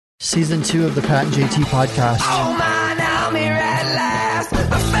Season 2 of the Pat and JT podcast. Oh man, I'm here at last. The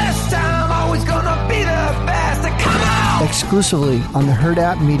best time, always gonna be the best. Come on! Exclusively on the Herd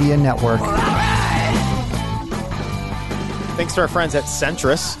App Media Network. Thanks to our friends at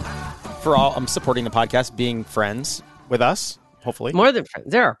Centris for all supporting the podcast, being friends with us, hopefully. More than friends.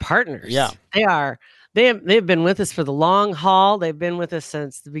 They're our partners. Yeah. They are. They've been with us for the long haul. They've been with us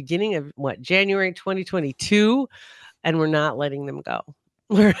since the beginning of January 2022, and we're not letting them go.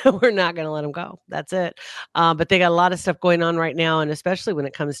 We're not going to let them go. That's it. But they got a lot of stuff going on right now, and especially when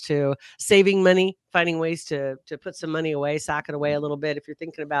it comes to saving money, finding ways to put some money away, sock it away a little bit. If you're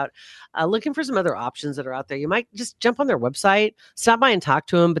thinking about looking for some other options that are out there, you might just jump on their website, stop by and talk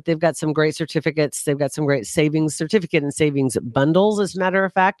to them. But they've got some great certificates. They've got some great savings certificate and savings bundles, as a matter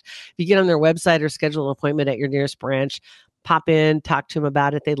of fact. If you get on their website or schedule an appointment at your nearest branch, pop in, talk to them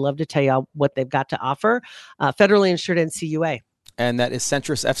about it. They'd love to tell you what they've got to offer. Federally insured NCUA. And that is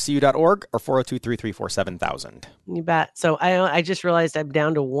centrisfcu.org or 402-334-7000. You bet. So I just realized I'm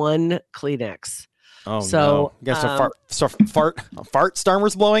down to one Kleenex. Oh, so, no. You guys fart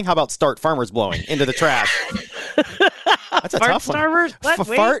starmers blowing? How about start farmers blowing into the trash? That's a fart tough one. Starmers? What?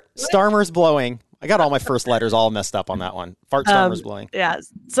 Fart starmers blowing. I got all my first letters all messed up on that one. Fart starmers blowing. Yeah.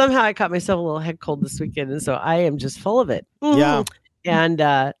 Somehow I caught myself a little head cold this weekend, and so I am just full of it. Yeah. And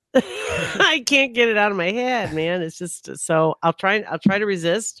I can't get it out of my head, man. It's just so I'll try to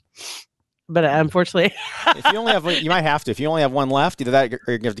resist, but unfortunately, if you only have, you might have to. If you only have one left, either that or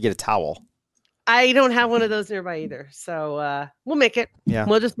you're gonna have to get a towel. I don't have one of those nearby either, so we'll make it. Yeah,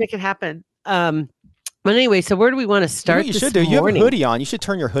 we'll just make it happen. But anyway, so where do we want to start? You should do. You have a hoodie on. You should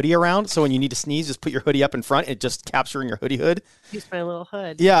turn your hoodie around so when you need to sneeze, just put your hoodie up in front and just capture in your hoodie hood. Use my little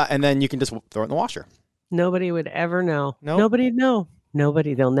hood. Yeah, and then you can just throw it in the washer. Nobody would ever know. Nope. Nobody'd know.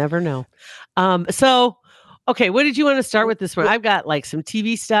 Nobody. They'll never know. So, okay. What did you want to start with this one? I've got like some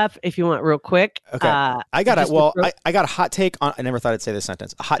TV stuff if you want real quick. Okay. I got it. Well, I got a hot take on, I never thought I'd say this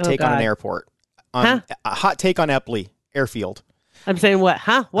sentence. A hot take on an airport. A hot take on Eppley Airfield. I'm saying what?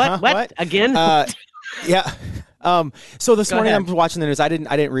 Huh? What? Again? Yeah. So this morning I'm watching the news. I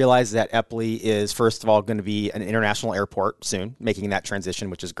didn't realize that Eppley is first of all going to be an international airport soon, making that transition,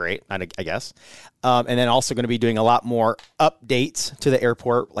 which is great, I guess. And then also going to be doing a lot more updates to the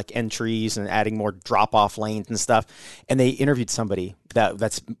airport, like entries and adding more drop-off lanes and stuff. And they interviewed somebody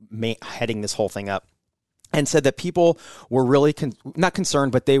that's heading this whole thing up and said that people were really not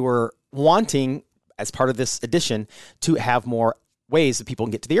concerned, but they were wanting, as part of this addition, to have more ways that people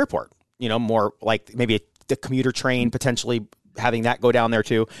can get to the airport. You know, more like maybe the commuter train, potentially having that go down there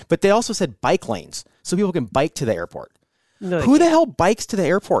too. But they also said bike lanes so people can bike to the airport. Who the hell bikes to the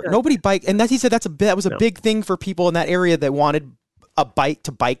airport? Sure. Nobody bike. And he said that was a big thing for people in that area that wanted a bike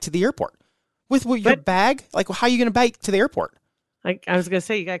to the airport. With your bag? Like, how are you going to bike to the airport? Like I was going to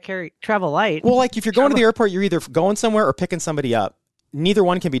say, you got to travel light. Well, like if you're going to the airport, you're either going somewhere or picking somebody up. Neither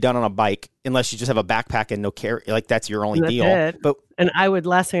one can be done on a bike unless you just have a backpack and no carry. Like that's your only deal.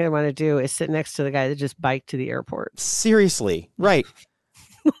 Last thing I want to do is sit next to the guy that just biked to the airport. Seriously, right?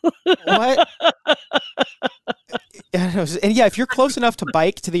 What? And yeah, if you're close enough to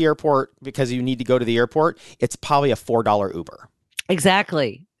bike to the airport because you need to go to the airport, it's probably a $4 Uber.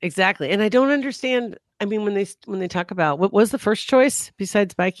 Exactly. And I don't understand. I mean, when they talk about what was the first choice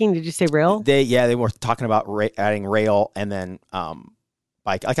besides biking? Did you say rail? They were talking about adding rail and then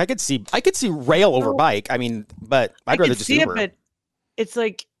bike. Like I could see rail over bike. I mean, but I'd rather just Uber. But it's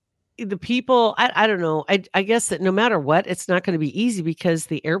like the people. I don't know. I guess that no matter what, it's not going to be easy because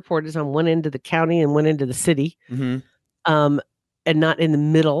the airport is on one end of the county and one end of the city, and not in the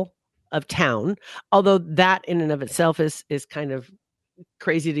middle of town. Although that in and of itself is kind of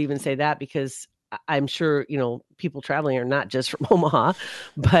crazy to even say that because I'm sure people traveling are not just from Omaha,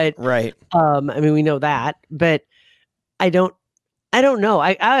 but right. I mean, we know that, but I don't know.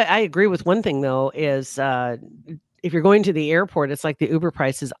 I agree with one thing though, is if you're going to the airport, it's like the Uber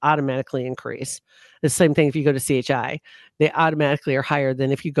prices automatically increase. The same thing if you go to CHI, they automatically are higher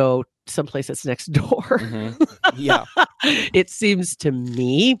than if you go someplace that's next door. Mm-hmm. Yeah. It seems to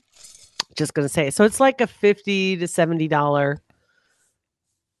me, just going to say, so it's like a $50 to $70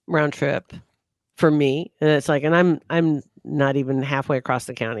 round trip for me. And it's like, and I'm not even halfway across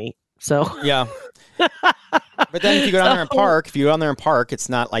the county. So yeah. But then if you go down there and park, it's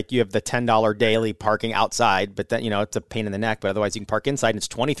not like you have the $10 daily parking outside, but then, it's a pain in the neck, but otherwise you can park inside and it's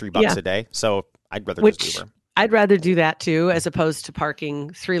 $23 a day. So I'd rather just Uber. I'd rather do that too, as opposed to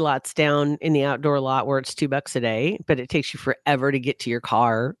parking 3 lots down in the outdoor lot where it's $2 a day, but it takes you forever to get to your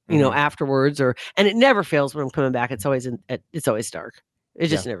car, afterwards, and it never fails when I'm coming back. It's always dark. It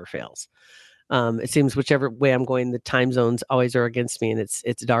just never fails. It seems whichever way I'm going, the time zones always are against me, and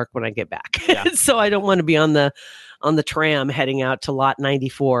it's dark when I get back. Yeah. So I don't want to be on the tram heading out to lot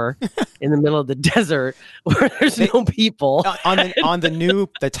 94 in the middle of the desert where there's no people. on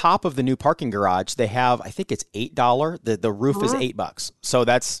the top of the new parking garage, they have, I think it's $8. The roof is $8. So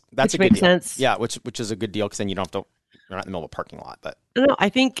that's Which a good makes deal. sense. Yeah, which is a good deal because then you don't have to. You're not in the middle of a parking lot, but No,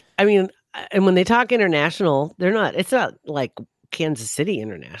 I mean, and when they talk international, it's not like Kansas City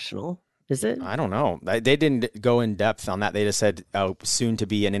International, is it? I don't know. They didn't go in depth on that. They just said, soon to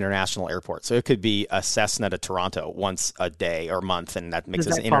be an international airport. So it could be a Cessna to Toronto once a day or month, and that makes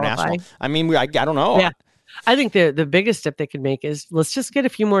Does us that international. qualify? I mean, I don't know. Yeah. I think the biggest step they could make is let's just get a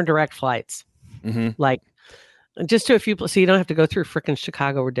few more direct flights. Mm-hmm. Like just to a few, so you don't have to go through frickin'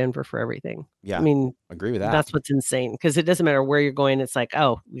 Chicago or Denver for everything. Yeah. I mean, Agree with that. that's what's insane because it doesn't matter where you're going. It's like,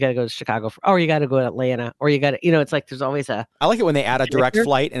 oh, you got to go to Chicago or you got to go to Atlanta or you got to, it's like there's always a. I like it when they add a direct connector.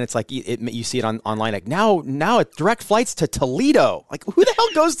 flight and it's like you see it online like now it's direct flights to Toledo. Like who the hell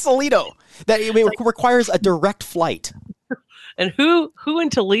goes to Toledo? That requires a direct flight. And who in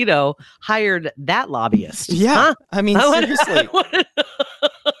Toledo hired that lobbyist? Yeah, Huh? I mean seriously,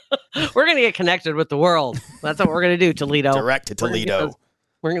 we're gonna get connected with the world. That's what we're gonna do, Toledo. direct to Toledo.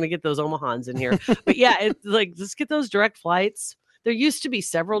 We're gonna get those Omahans in here. But yeah, it's like just get those direct flights. There used to be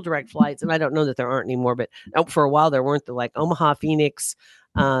several direct flights, and I don't know that there aren't anymore. But for a while there weren't. The like Omaha, Phoenix,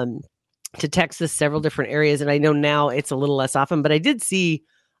 to Texas, several different areas, and I know now it's a little less often. But I did see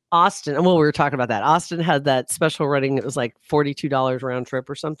Austin, and we were talking about that. Austin had that special running. It was like $42 round trip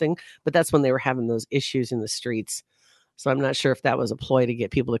or something. But that's when they were having those issues in the streets. So I'm not sure if that was a ploy to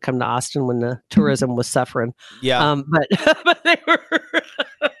get people to come to Austin when the tourism was suffering. Yeah, But they were.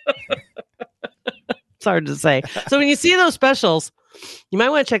 It's hard to say. So when you see those specials, you might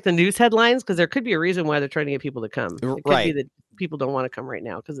want to check the news headlines because there could be a reason why they're trying to get people to come. It could Right. be that people don't want to come right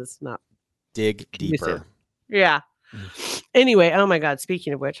now because it's not. dig deeper. Yeah. Anyway, oh my God.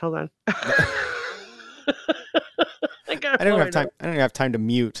 Speaking of which, hold on. I I don't have time. I don't have time to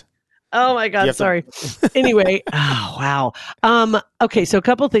mute. Oh my You God, have to- sorry. Anyway, oh wow. Okay, so a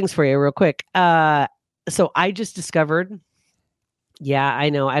couple things for you real quick. So I just discovered, yeah, I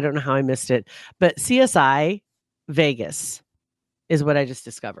know, I don't know how I missed it, but CSI Vegas is what I just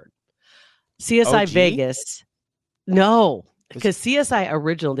discovered. CSI OG? Vegas. No, because CSI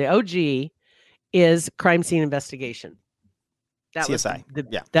original, the OG is crime scene investigation. That CSI, was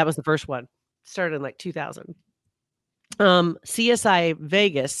yeah. that was the first one. Started in like 2000. CSI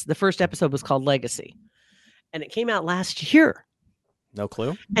Vegas, the first episode was called Legacy, and it came out last year. No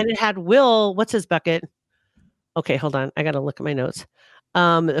clue. And it had Will, what's his bucket? Okay, hold on. I got to look at my notes.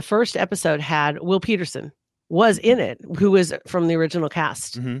 The first episode had Will Peterson was in it, who was from the original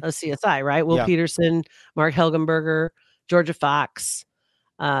cast Mhm. of CSI, right? Will Yeah. Peterson, Mark Helgenberger, Georgia Fox,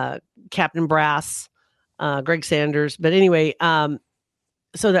 Captain Brass, Greg Sanders. But anyway,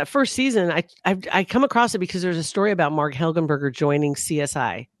 so that first season, I come across it because there's a story about Mark Helgenberger joining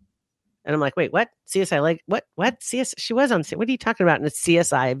CSI. And I'm like, wait, what? CSI, like, what? CSI, she was on, what are you talking about? And it's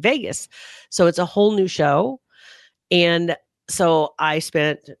CSI Vegas. So it's a whole new show. And so I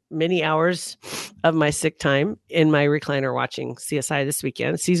spent many hours of my sick time in my recliner watching CSI this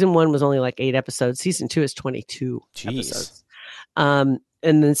weekend. Season 1 was only like 8 episodes. Season 2 is 22 Jeez. episodes. And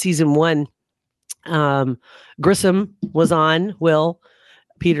then season 1, Grissom was on, Will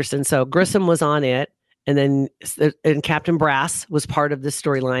Peterson. So Grissom was on it. And then Captain Brass was part of this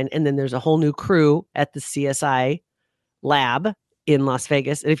storyline. And then there's a whole new crew at the CSI lab in Las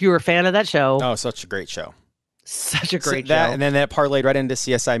Vegas. And if you were a fan of that show, Oh, such a great show. such a great that, show. And then that parlayed right into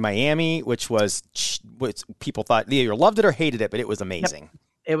CSI Miami, which people thought they either loved it or hated it, but it was amazing.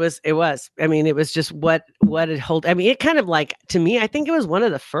 It was. I mean, it was just what it hold. I mean, it kind of like, to me, I think it was one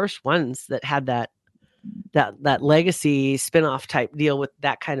of the first ones that had that legacy spinoff type deal with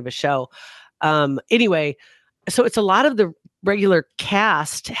that kind of a show. Anyway, so it's a lot of the regular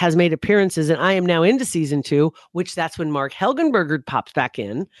cast has made appearances, and I am now into season 2, which that's when Mark Helgenberger pops back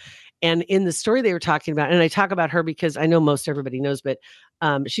in. And in the story they were talking about, and I talk about her because I know most everybody knows, but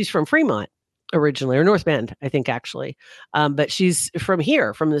she's from Fremont originally, or North Bend, I think actually. But she's from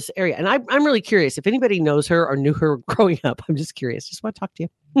here, from this area. And I'm really curious if anybody knows her or knew her growing up. I'm just curious. Just want to talk to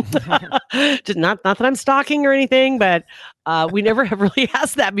you. Just not that I'm stalking or anything, but we never have really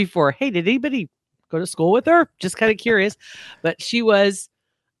asked that before. Hey, did anybody go to school with her? Just kind of curious. But she went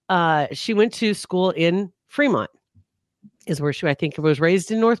to school in Fremont. Is where I think was raised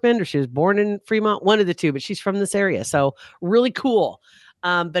in North Bend, or she was born in Fremont, one of the two, but she's from this area. So really cool.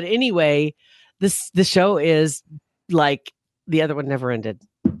 But anyway, the show is like the other one never ended.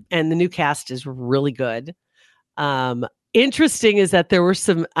 And the new cast is really good. interesting is that there were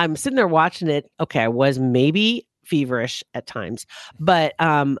some, I'm sitting there watching it. Okay, I was maybe feverish at times, but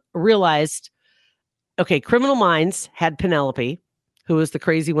realized, okay, Criminal Minds had Penelope, who was the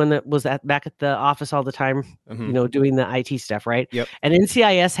crazy one that was back at the office all the time, doing the IT stuff, right? Yep. And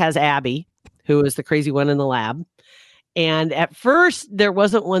NCIS has Abby, who was the crazy one in the lab. And at first, there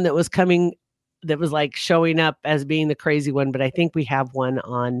wasn't one that was coming that was like showing up as being the crazy one, but I think we have one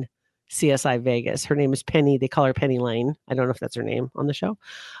on CSI Vegas. Her name is Penny. They call her Penny Lane. I don't know if that's her name on the show,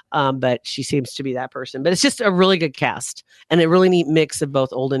 but she seems to be that person. But it's just a really good cast and a really neat mix of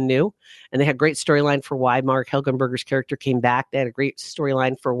both old and new. And they had great storyline for why Mark Helgenberger's character came back. They had a great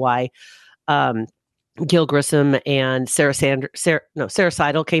storyline for why Gil Grissom and Sarah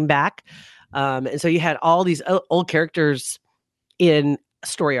Seidel came back. And so you had all these old characters in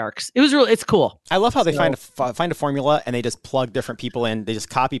story arcs. It's cool. I love how they find a formula and they just plug different people in. They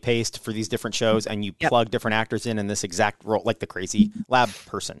just copy paste for these different shows, and you plug different actors in this exact role, like the crazy lab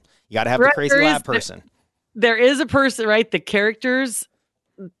person. You got to have the crazy lab person. There is a person, right? The characters.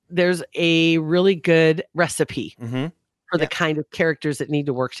 There's a really good recipe for the kind of characters that need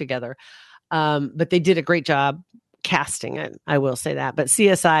to work together. But they did a great job casting it. I will say that. But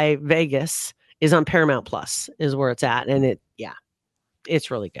CSI Vegas is on Paramount Plus, is where it's at, and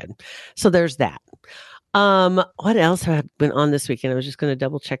it's really good. So there's that. What else have been on this weekend? I was just going to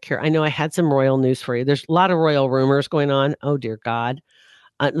double check here. I know I had some royal news for you. There's a lot of royal rumors going on. Oh, dear God.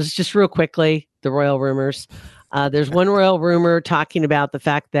 Let's just real quickly, the royal rumors. There's one royal rumor talking about the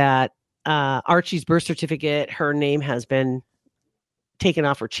fact that Archie's birth certificate, her name has been taken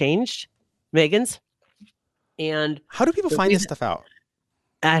off or changed, Meghan's. And how do people find this stuff out?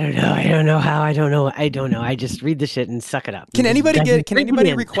 I don't know. I don't know how. I don't know. I just read the shit and suck it up. Can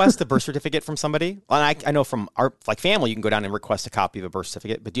anybody request a birth certificate from somebody? Well, I know from our family, you can go down and request a copy of a birth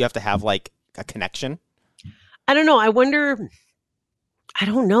certificate, but do you have to have like a connection? I don't know. I wonder. I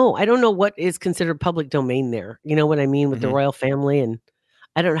don't know. I don't know what is considered public domain there. You know what I mean with the royal family, and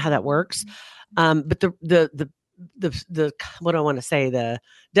I don't know how that works. But the what I want to say, the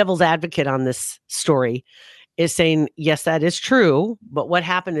devil's advocate on this story is saying, yes, that is true. But what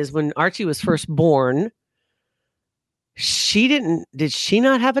happened is when Archie was first born, did she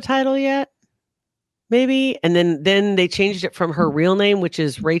not have a title yet? Maybe. And then they changed it from her real name, which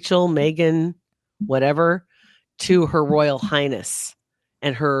is Rachel, Meghan, whatever, to her Royal Highness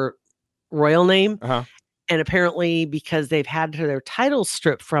and her royal name. And apparently because they've had their titles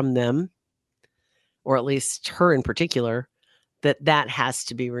stripped from them, or at least her in particular, that has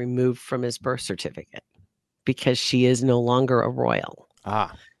to be removed from his birth certificate, because she is no longer a royal.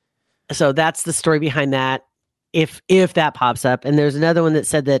 So that's the story behind that. If that pops up. And there's another one that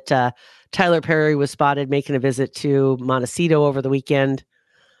said that Tyler Perry was spotted making a visit to Montecito over the weekend.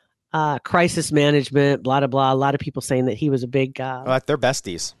 Crisis management, blah, blah, blah. A lot of people saying that he was a big... they're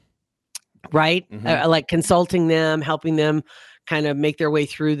besties. Right? Like consulting them, helping them kind of make their way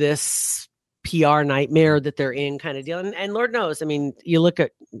through this PR nightmare that they're in kind of deal. And Lord knows, I mean, you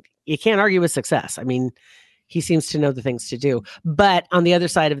can't argue with success. I mean, he seems to know the things to do. But on the other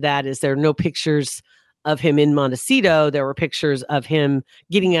side of that is there are no pictures of him in Montecito. There were pictures of him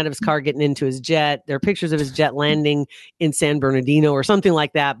getting out of his car, getting into his jet. There are pictures of his jet landing in San Bernardino or something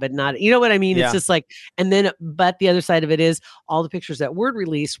like that, but not, you know what I mean? Yeah. It's just like, but the other side of it is all the pictures that were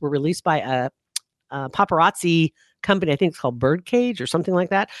released by a paparazzi company. I think it's called Birdcage or something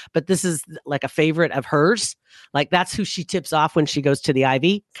like that. But this is like a favorite of hers. Like that's who she tips off when she goes to the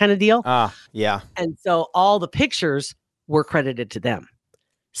Ivy kind of deal. Yeah. And so all the pictures were credited to them.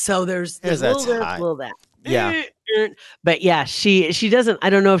 So there's a little that. Yeah. But yeah, she doesn't, I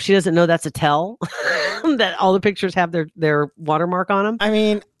don't know if she doesn't know that's a tell that all the pictures have their watermark on them. I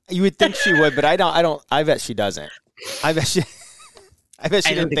mean, you would think she would, but I bet she doesn't. I bet she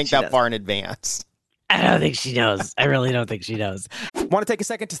didn't think that far in advance. I don't think she knows. I really don't think she knows. Want to take a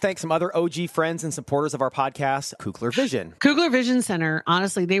second to thank some other OG friends and supporters of our podcast, Kugler Vision. Kugler Vision Center,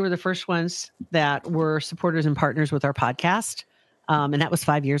 honestly, they were the first ones that were supporters and partners with our podcast. And that was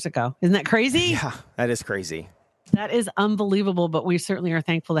 5 years ago. Isn't that crazy? Yeah, that is crazy. That is unbelievable, but we certainly are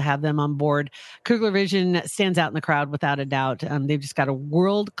thankful to have them on board. Kugler Vision stands out in the crowd without a doubt. They've just got a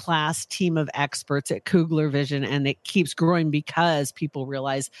world-class team of experts at Kugler Vision, and it keeps growing because people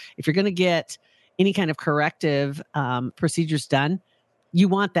realize if you're going to get any kind of corrective procedures done, you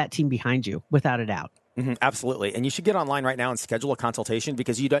want that team behind you, without a doubt. Mm-hmm, absolutely. And you should get online right now and schedule a consultation,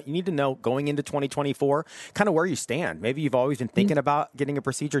 because you need to know going into 2024 kind of where you stand. Maybe you've always been thinking about getting a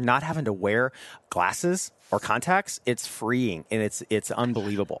procedure, not having to wear glasses or contacts. It's freeing and it's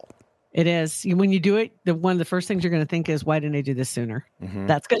unbelievable. It is. When you do it, one of the first things you're going to think is, why didn't I do this sooner? Mm-hmm.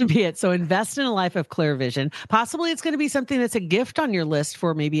 That's going to be it. So invest in a life of clear vision. Possibly it's going to be something that's a gift on your list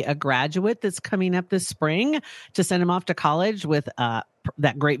for maybe a graduate that's coming up this spring to send them off to college with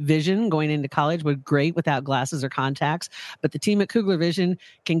that great vision. Going into college would great without glasses or contacts. But the team at Kugler Vision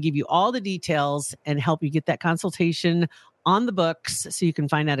can give you all the details and help you get that consultation on the books so you can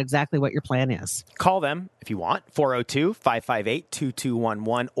find out exactly what your plan is. Call them if you want,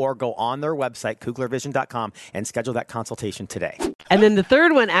 402-558-2211, or go on their website, kuglervision.com, and schedule that consultation today. And then the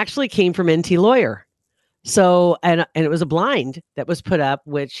third one actually came from NT Lawyer. So, and it was a blind that was put up,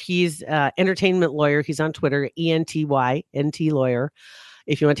 which he's entertainment lawyer. He's on Twitter, ENTY, NT Lawyer,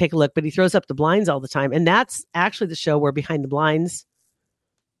 if you want to take a look. But he throws up the blinds all the time. And that's actually the show where Behind the Blinds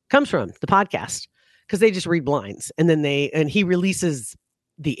comes from, the podcast. Because they just read blinds, and then he releases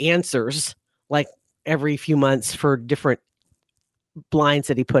the answers like every few months for different blinds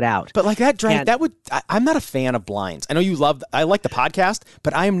that he put out. But like that I'm not a fan of blinds. I know I like the podcast,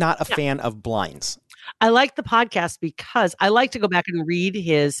 but I am not a fan of blinds. I like the podcast because I like to go back and read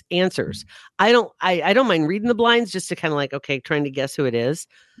his answers. I don't mind reading the blinds just to kind of like, okay, trying to guess who it is.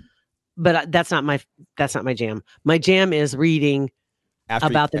 But that's not my jam. My jam is reading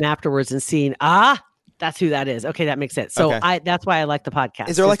about them afterwards and seeing, that's who that is. Okay, that makes sense. So that's why I like the podcast.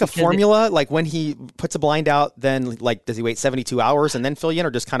 Is there like a formula? Like when he puts a blind out, then like does he wait 72 hours and then fill you in,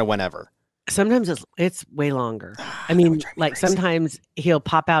 or just kind of whenever? Sometimes it's way longer. I mean, like sometimes he'll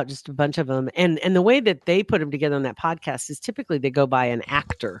pop out just a bunch of them. And the way that they put them together on that podcast is typically they go by an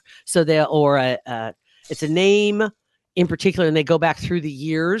actor. So it's a name in particular, and they go back through the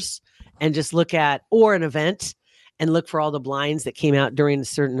years and just look at, or an event, and look for all the blinds that came out during a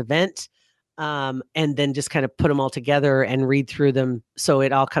certain event. And then just kind of put them all together and read through them. So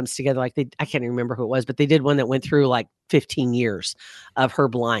it all comes together. Like I can't even remember who it was, but they did one that went through like 15 years of her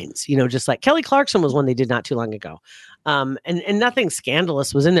blinds, just like Kelly Clarkson was one they did not too long ago. And nothing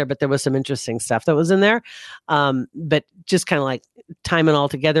scandalous was in there, but there was some interesting stuff that was in there. But just kind of like time it all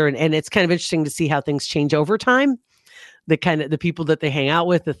together. And it's kind of interesting to see how things change over time. The people that they hang out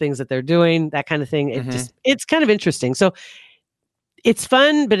with, the things that they're doing, that kind of thing. It's kind of interesting. So it's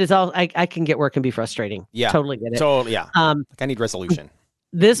fun, but it's all I can get where it can be frustrating. Yeah, totally get it. So yeah, I need resolution.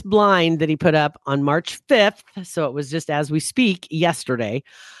 This blind that he put up on March 5th, so it was just as we speak yesterday.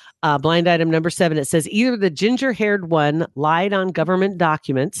 Blind item number 7. It says either the ginger-haired one lied on government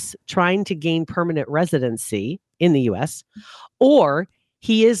documents trying to gain permanent residency in the U.S., or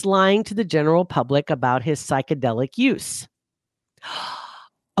he is lying to the general public about his psychedelic use.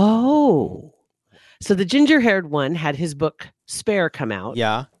 Oh. So the ginger-haired one had his book Spare come out.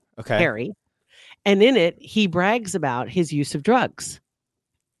 Yeah. Okay. Harry. And in it, he brags about his use of drugs.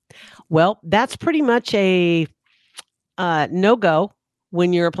 Well, that's pretty much a no-go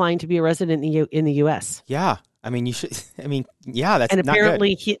when you're applying to be a resident in the U.S. Yeah. I mean, you should. I mean, yeah, that's and not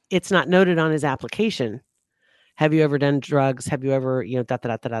apparently good. It's not noted on his application. Have you ever done drugs? Have you ever, da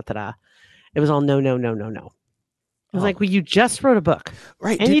da da da da? It was all no. I was like, well, you just wrote a book.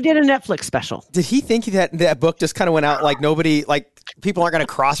 Right. And you did a Netflix special. Did he think that book just kind of went out like nobody, like people aren't going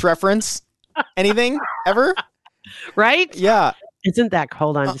to cross-reference anything ever? Right? Yeah. Isn't that,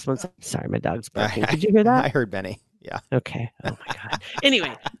 hold on just one second. Sorry, my dog's barking. Did you hear that? I heard Benny. Yeah. Okay. Oh my God.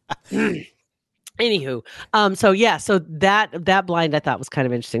 Anyway. Anywho. So that blind I thought was kind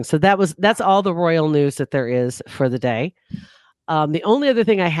of interesting. So that's all the royal news that there is for the day. The only other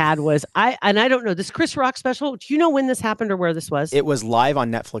thing I had was I don't know, this Chris Rock special. Do you know when this happened or where this was? It was live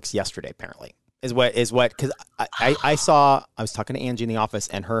on Netflix yesterday, apparently. Is what because I was talking to Angie in the office,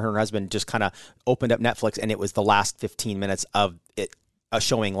 and her husband just kind of opened up Netflix, and it was the last 15 minutes of it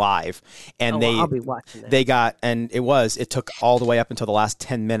showing live, and I'll be watching that. It took all the way up until the last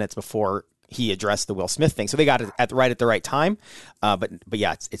 10 minutes before he addressed the Will Smith thing. So they got it at the right time. But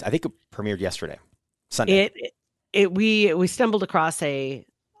yeah, it's I think it premiered yesterday, Sunday. We stumbled across a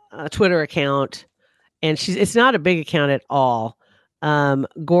Twitter account, and it's not a big account at all.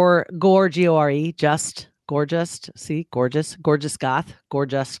 Gore G-O-R-E, gorgeous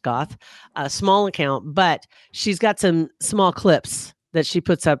goth, a small account, but she's got some small clips that she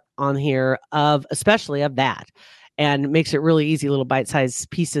puts up on here especially of that, and makes it really easy, little bite-sized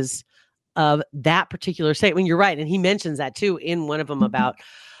pieces of that particular statement. You're right, and he mentions that too in one of them about,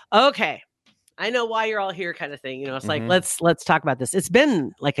 okay, I know why you're all here, kind of thing. It's like let's talk about this. It's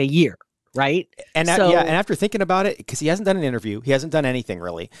been like a year. Right. And and after thinking about it, because he hasn't done an interview, he hasn't done anything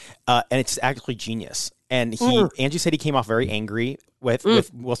really. And it's actually genius. And Angie said he came off very angry with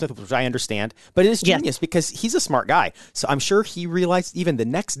Will Smith, which I understand, but it is genius because he's a smart guy. So I'm sure he realized even the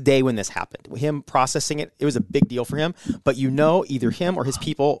next day when this happened, him processing it, it was a big deal for him. But either him or his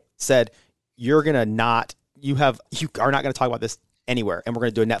people said, you are not going to talk about this anywhere, and we're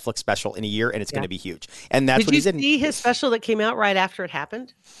going to do a Netflix special in a year, and it's going to be huge. And that's what he's in. Did you see his special that came out right after it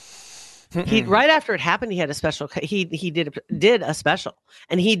happened? Right after it happened, he had a special. He did a special,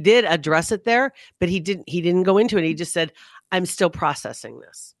 and he did address it there, but he didn't go into it. He just said, "I'm still processing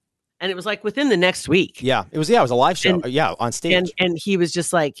this," and it was like within the next week. Yeah, it was a live show. On stage, and he was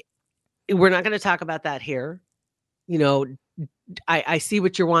just like, "We're not going to talk about that here." You know, I see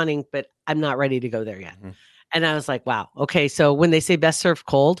what you're wanting, but I'm not ready to go there yet. Mm-hmm. And I was like, "Wow, okay." So when they say best served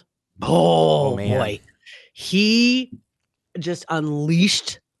cold, oh boy, he just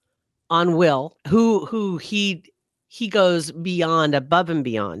unleashed on Will, who he goes above and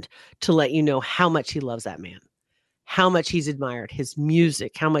beyond to let you know how much he loves that man, how much he's admired his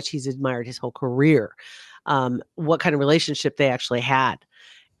music, how much he's admired his whole career, what kind of relationship they actually had.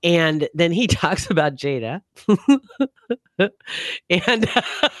 And then he talks about Jada.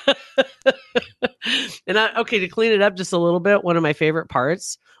 Okay, to clean it up just a little bit, one of my favorite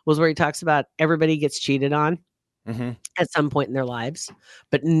parts was where he talks about everybody gets cheated on. Mm-hmm. At some point in their lives,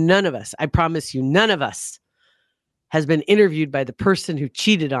 but none of us, I promise you, none of us has been interviewed by the person who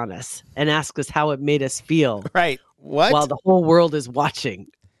cheated on us and asked us how it made us feel. Right. What? While the whole world is watching.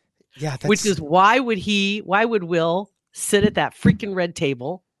 Yeah. Which is why would Will sit at that freaking red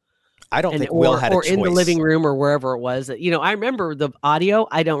table? I don't think Will had a choice. Or in the living room or wherever it was. I remember the audio.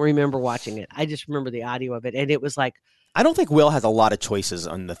 I don't remember watching it. I just remember the audio of it. And it was like, I don't think Will has a lot of choices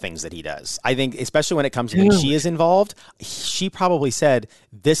on the things that he does. I think, especially when it comes to when she is involved, she probably said,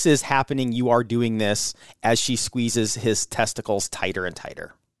 "This is happening. You are doing this," as she squeezes his testicles tighter and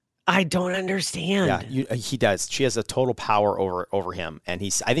tighter. I don't understand. Yeah, he does. She has a total power over him, and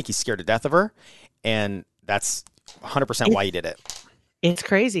I think he's scared to death of her, and that's 100% why he did it. It's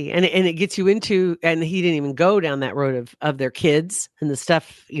crazy, and it gets you into, and he didn't even go down that road of their kids and the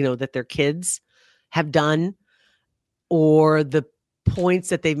stuff that their kids have done. Or the points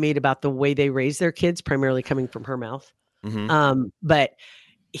that they've made about the way they raise their kids, primarily coming from her mouth. Mm-hmm. But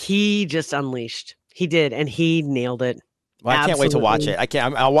he just unleashed. He did, and he nailed it. Well, I can't wait to watch it.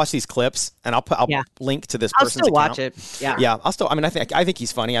 I'll watch these clips, and I'll link to this person's account. I'll still watch it. Yeah. I'll still. I mean, I think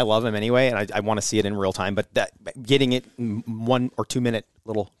he's funny. I love him anyway, and I want to see it in real time. But getting it in 1 or 2 minute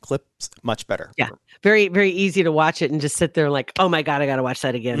little clips, much better. Yeah, very very easy to watch it and just sit there like, oh my god, I got to watch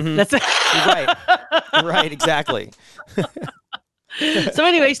that again. Mm-hmm. That's it. Right, exactly. So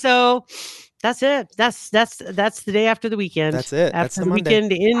anyway, that's it. That's the day after the weekend. That's it. After that's the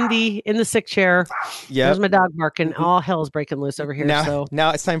weekend in the sick chair. Yeah. There's my dog barking. All hell is breaking loose over here.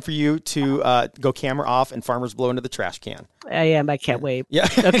 Now it's time for you to go camera off and farmers blow into the trash can. I am. I can't wait. Yeah.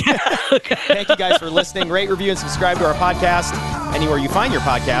 Okay. Thank you guys for listening. Rate, review, and subscribe to our podcast anywhere you find your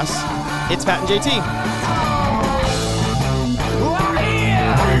podcasts. It's Pat and JT.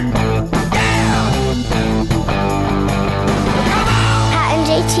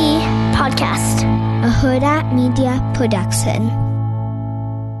 JT Podcast, a Hurrdat Media Production.